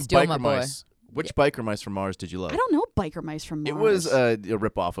Goku's talking still my Biker boy. Mice. Which Biker Mice from Mars did you love? I don't know Biker Mice from Mars. It was a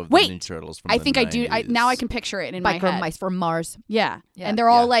ripoff of Wait, the Ninja Turtles from I the think I do. 90s. Now I can picture it in my Biker head. Mice from Mars. Yeah. Yeah. And they're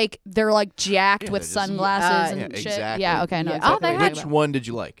all Yeah. they're jacked Yeah, with they're just- sunglasses Yeah, and shit. exactly. Yeah. Okay. No. Yeah. exactly Oh, they what you're Which talking one did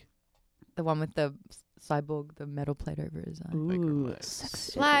you like? The one with the cyborg, the metal plate over his eye. about. Biker Ooh, Mice.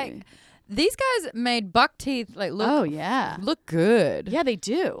 sexy. Like these guys made buck teeth like look. Oh yeah. Look good. Yeah, they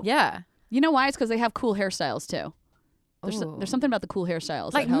do. Yeah. You know why? It's because they have cool hairstyles too. Ooh. There's something about the cool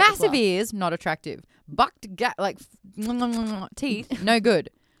hairstyles. Like that help as massive well. ears, not attractive. Bucked teeth, no good.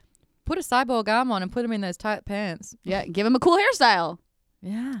 Put a cyborg arm on and put him in those tight pants. Yeah. Give him a cool hairstyle.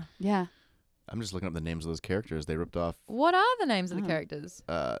 Yeah. Yeah. I'm just looking up the names of those characters. They ripped off. What are the names of the Oh. characters?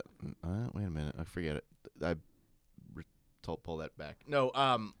 Wait a minute. I forget it. I pull that back. No.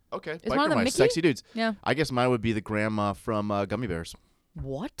 Okay. Is Biker one of them Mice, Mickey? sexy dudes. Yeah. I guess mine would be the grandma from Gummy Bears.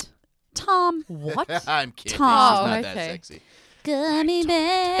 What? Tom. What? I'm kidding. Tom. She's not Oh, that okay. sexy. Gummy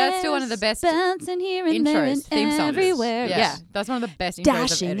bears. That's still one of the best bouncing here and there and Intros, theme songs. everywhere. Yeah. Yeah. That's one of the best intros I've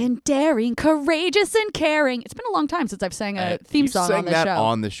Dashing edited. and daring, courageous and caring. It's been a long time since I've sang a theme you song sang on this that show.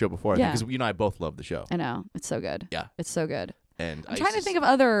 on this show before, Yeah. because you and I both love the show. I know. It's so good. Yeah. It's so good. And I'm trying to think of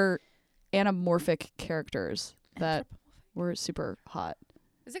other anamorphic characters that were super hot.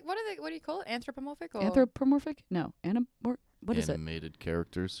 Is it what do you call it? Anthropomorphic or Anthropomorphic? No. What is it? animated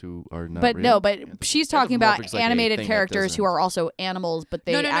characters who are not But real. no, but she's talking about Anthropomorphic's like a animated thing that characters who doesn't- are also animals, but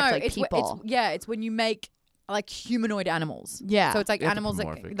they no, act like it's people. it's when you make like humanoid animals. Yeah. So it's like animals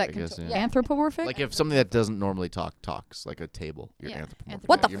Anthropomorphic, that I can guess, talk. yeah. Anthropomorphic? Like if something that doesn't normally talks, like a table. You're Yeah, anthropomorphic.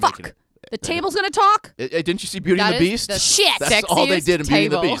 What the You're fuck? making it- The table's gonna talk? Didn't you see Beauty That and the is Beast? the Shit. That's all they sexiest did in Beauty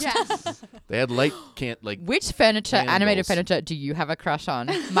and the table. Beast. Yes. They had like Which furniture, animated Candles. furniture, do you have a crush on?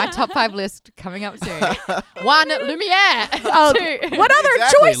 My top 5 list coming up soon. 1, Lumiere. Oh, 2. what other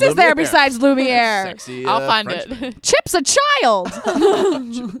Exactly, choice is there Lumiere. besides Lumiere? sexy. I'll find Frenchman. it. Chip's a child.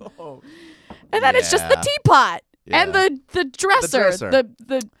 And then it's just the Yeah. teapot and Yeah. the dresser. dresser.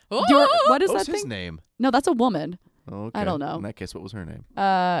 The Oh! what is What was that his thing? name? No, that's a woman. Oh, okay. I don't know. In that case, what was her name?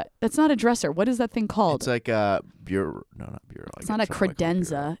 That's not a dresser. What is that thing called? It's like bureau. No, not bureau. It's not a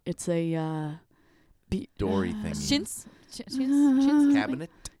credenza. It's a Dory thing. Chintz? Cabinet.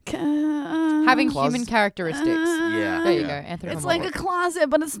 Having Closet. human characteristics. Yeah. There you yeah. go. Anthropomorphic. It's like a closet,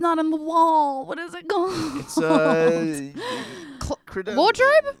 but it's not on the wall. What is it called? It's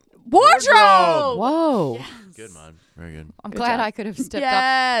Wardrobe? Wardrobe. Whoa. Good man. Very good. I'm Good glad job. I could have stepped up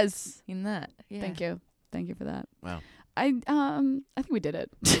Yes. in that. Yeah. Thank you for that. Wow. I think we did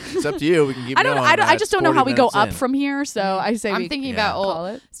it. It's up to you. We can keep I don't. going. I just don't know how we go 40 up minutes in. from here. So I say I'm we thinking Yeah. about all. call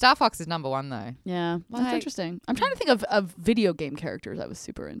it. Star Fox is number 1 though. Yeah, that's Like- interesting. I'm trying to think of video game characters I was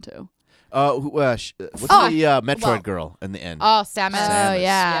super into. What's Oh, the Metroid well- girl in the end? Oh, Samus. Oh, yeah.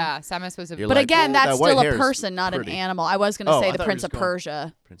 Yeah, Samus was a. You're But like, again, "Ooh, that's that white still a hair is person, not pretty." an animal. I was going to Oh, say I the thought Prince you of were going-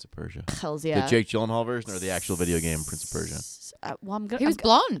 Persia. Prince of Persia. Hells yeah. The Jake Gyllenhaal version or the actual video game Prince of Persia? Well, I'm gonna. He was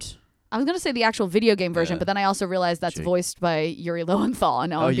blonde. I was gonna say the actual video game version, Yeah. but then I also realized that's Jake. voiced by Yuri Lowenthal,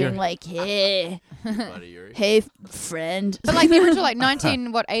 and now Oh, I'm being Yuri. like, hey, Buddy Yuri. hey, friend. But like the original, like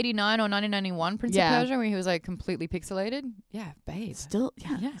 89 or 1991 Prince Yeah. of Persia, where he was like completely pixelated. Yeah, babe. Still,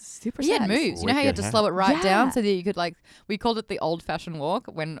 yeah, Yeah. super. He had sex. moves. You know how you had to slow it right Yeah. down so that you could like. We called it the old-fashioned walk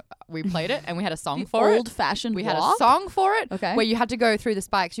when we played it, and we had a song The for it. old-fashioned We had walk? a song for it. Okay. Where you had to go through the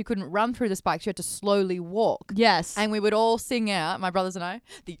spikes. You couldn't run through the spikes. You had to slowly walk. Yes. And we would all sing out, my brothers and I,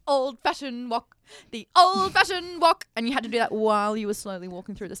 the old-fashioned walk, the old-fashioned walk. And you had to do that while you were slowly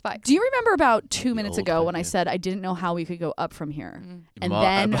walking through the spikes. Do you remember about 2 minutes old ago when I fashioned. said I didn't know how we could go up from here? And Ma-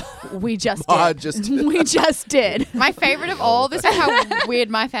 then we just Ma did. just- we just did. My favorite of all, this is how weird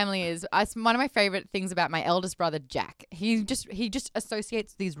my family is. One of my favorite things about my eldest brother, Jack, he just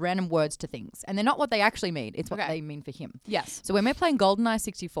associates these random words to things. And they're not what they actually mean. It's what Okay. they mean for him. Yes. So when we're playing GoldenEye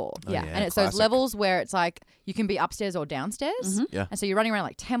 64, Oh, yeah, and it's classic. those levels where it's like you can be upstairs or downstairs. Yeah. And so you're running around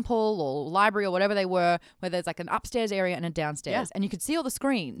like temple or library or whatever they were, where there's like an upstairs area and a downstairs. Yeah. And you could see all the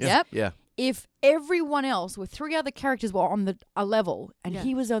screens. Yeah. Yep. Yeah. If everyone else with 3 other characters were on a level and Yeah.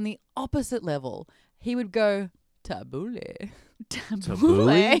 he was on the opposite level, he would go tabule.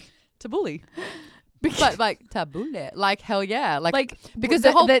 Tabbouleh? Tabbouleh. but like tabbouleh, like hell yeah, like because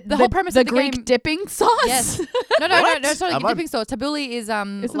the the whole premise of the Greek game. dipping sauce. Yes. No, it's not like dipping sauce. Tabbouleh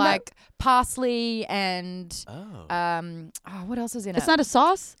is like parsley and what else is in it? It's not a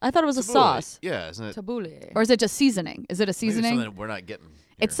sauce. I thought it was a sauce. Yeah, isn't it? tabbouleh. Or is it just seasoning? Is it a Maybe seasoning? something we're not getting.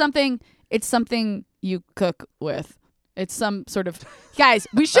 It's something you cook with. It's some sort of guys.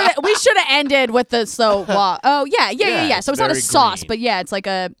 We should have ended with the Oh yeah. So it's not a very sauce, green. but yeah, it's like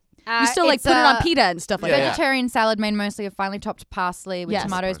a. You still like it's put it on pita and stuff like that. Vegetarian salad made mostly of finely chopped parsley with Yes.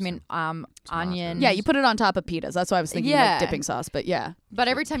 tomatoes, mint, onion. Yeah, you put it on top of pitas. That's why I was thinking Yeah. like dipping sauce. But yeah. But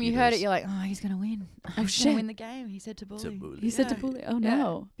every time you heard it, pitas. you're like, oh, he's gonna win. Oh He's shit. gonna win the game. He said tabbouleh. Tabbouleh. He said tabbouleh. Oh Yeah.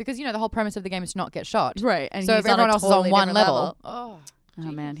 no. Because the whole premise of the game is to not get shot. Right. And So he's if everyone on a else totally is on one different level, oh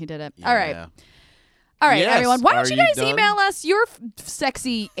man, he did it. Yeah. All right. All right, Yes. everyone. Why don't Are you you guys done? email us your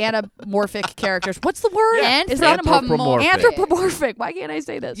sexy anamorphic characters? What's the word? Yeah. Is it Anthropomorphic. Anthropomorphic. Why can't I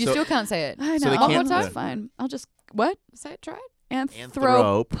say this? you still can't say it. I know. So they One can't- more time. Fine. I'll just what? Say it. Try it.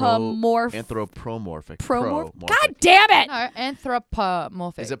 Anthropomorphic. Anthropomorphic. Promorph. Pro-morphic. God damn it! No,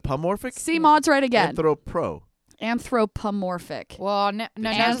 anthropomorphic. Is it pomorphic? See, Maud's right again. Anthropro. Anthropomorphic. Well, no, Did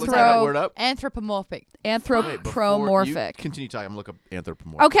you just look that word up? anthropomorphic. Wait, before you Anthropomorphic. continue talking. I'm gonna look up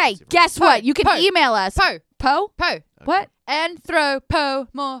anthropomorphic. Okay, See if I guess can- what? You can Po. email us. Po. Po? What?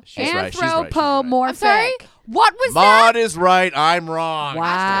 Anthropomorphic. She's right, she's right, she's right. Anthropomorphic. I'm sorry. What was Maud is right. I'm wrong.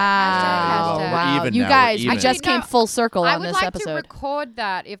 Wow. Hashtag. We're Wow. even You now. guys, We're we even. just came full circle I on would this like episode. to record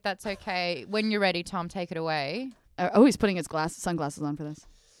that if that's okay. When you're ready, Tom, take it away. Oh, he's putting his sunglasses on for this.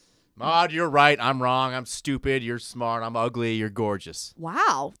 Maud, you're right. I'm wrong. I'm stupid. You're smart. I'm ugly. You're gorgeous.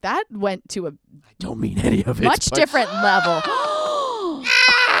 Wow, that went to a Don't mean any of it. much but- different level.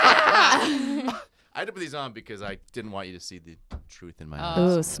 I had to put these on because I didn't want you to see the truth in my Oh.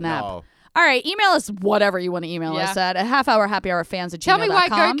 eyes. Ooh, snap. No. All right, email us whatever you want to email us at halfhourhappyhourfans@gmail.com. Tell me why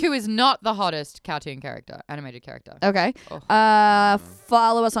Goku is not the hottest cartoon character, animated character. Okay. Oh.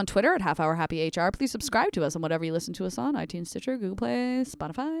 Follow us on Twitter at halfhourhappyhr. Please subscribe to us on whatever you listen to us on: iTunes, Stitcher, Google Play,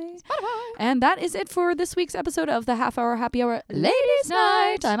 Spotify. And that is it for this week's episode of the Half Hour Happy Hour Ladies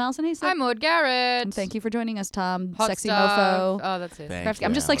Night. I'm Alison Hayes. I'm Maud Garrett. And thank you for joining us, Tom. Hot Sexy stuff. mofo. Oh, that's it. Thank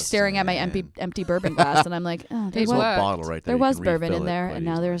I'm you, just like staring at my Allison. empty bourbon glass, and I'm like, oh, It There's a worked. bottle right there. there You was can bourbon refill in it there, quite and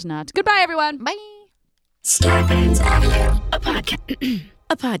now easily. there's not. Goodbye, everyone. Bye. Star Bands Audio, a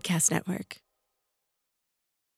podcast network.